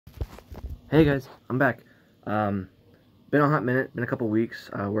Hey guys, I'm back. Been a hot minute, been a couple weeks.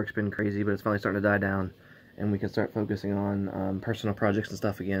 Work's been crazy, but it's finally starting to die down, and we can start focusing on personal projects and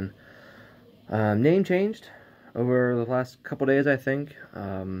stuff again. Name changed over the last couple days, I think.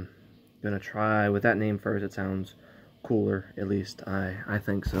 Gonna try with that name first. It sounds cooler, at least I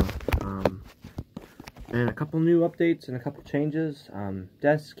think so. And a couple new updates and a couple changes.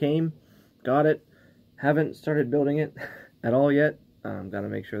 Desk came, got it. Haven't started building it at all yet. Got to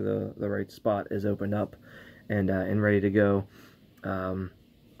make sure the right spot is opened up and ready to go.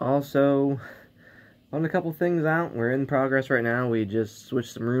 Also, on a couple things out. We're in progress right now. We just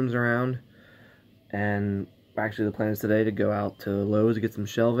switched some rooms around, and actually the plan is today to go out to Lowe's to get some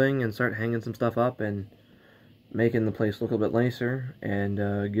shelving and start hanging some stuff up and making the place look a bit nicer and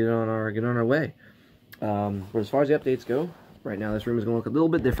get on our way. But as far as the updates go, right now this room is going to look a little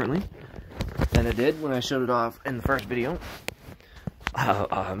bit differently than it did when I showed it off in the first video.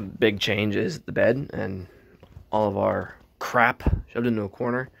 Big change is the bed and all of our crap shoved into a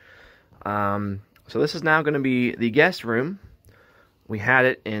corner. So this is now going to be the guest room. We had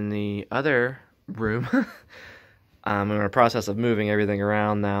it in the other room. I'm in the process of moving everything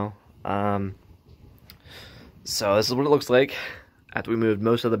around now. So this is what it looks like after we moved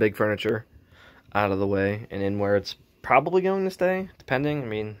most of the big furniture out of the way and in where it's probably going to stay, depending. I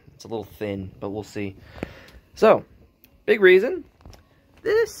mean, it's a little thin, but we'll see. So, big reason.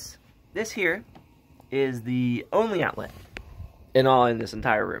 This here is the only outlet in this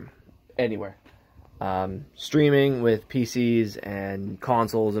entire room, anywhere. Streaming with PCs and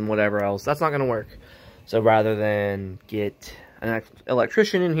consoles and whatever else, that's not going to work. So rather than get an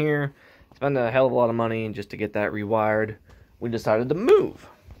electrician in here, spend a hell of a lot of money just to get that rewired, we decided to move.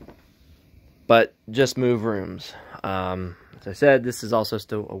 But just move rooms. As I said, this is also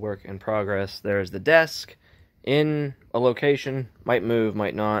still a work in progress. There's the desk in a location, might move,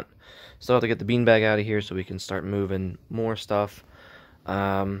 might not. Still have to get the beanbag out of here so we can start moving more stuff.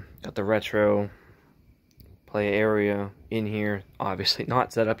 Got the retro play area in here, obviously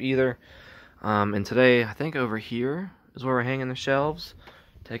not set up either. And today, I think over here is where we're hanging the shelves.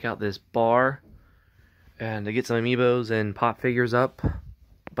 Take out this bar and to get some amiibos and pop figures up.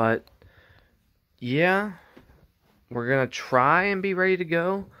 But yeah, we're gonna try and be ready to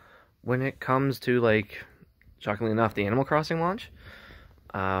go when it comes to, like, shockingly enough, the Animal Crossing launch.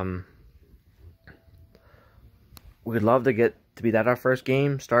 We'd love to get to be that our first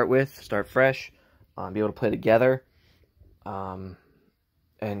game, start fresh, be able to play together, and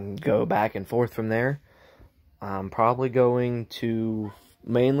go back and forth from there. I'm probably going to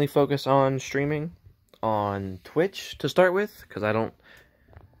mainly focus on streaming on Twitch to start with, because I don't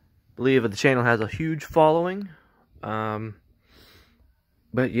believe the channel has a huge following. But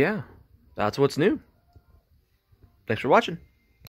yeah, that's what's new. Thanks for watching.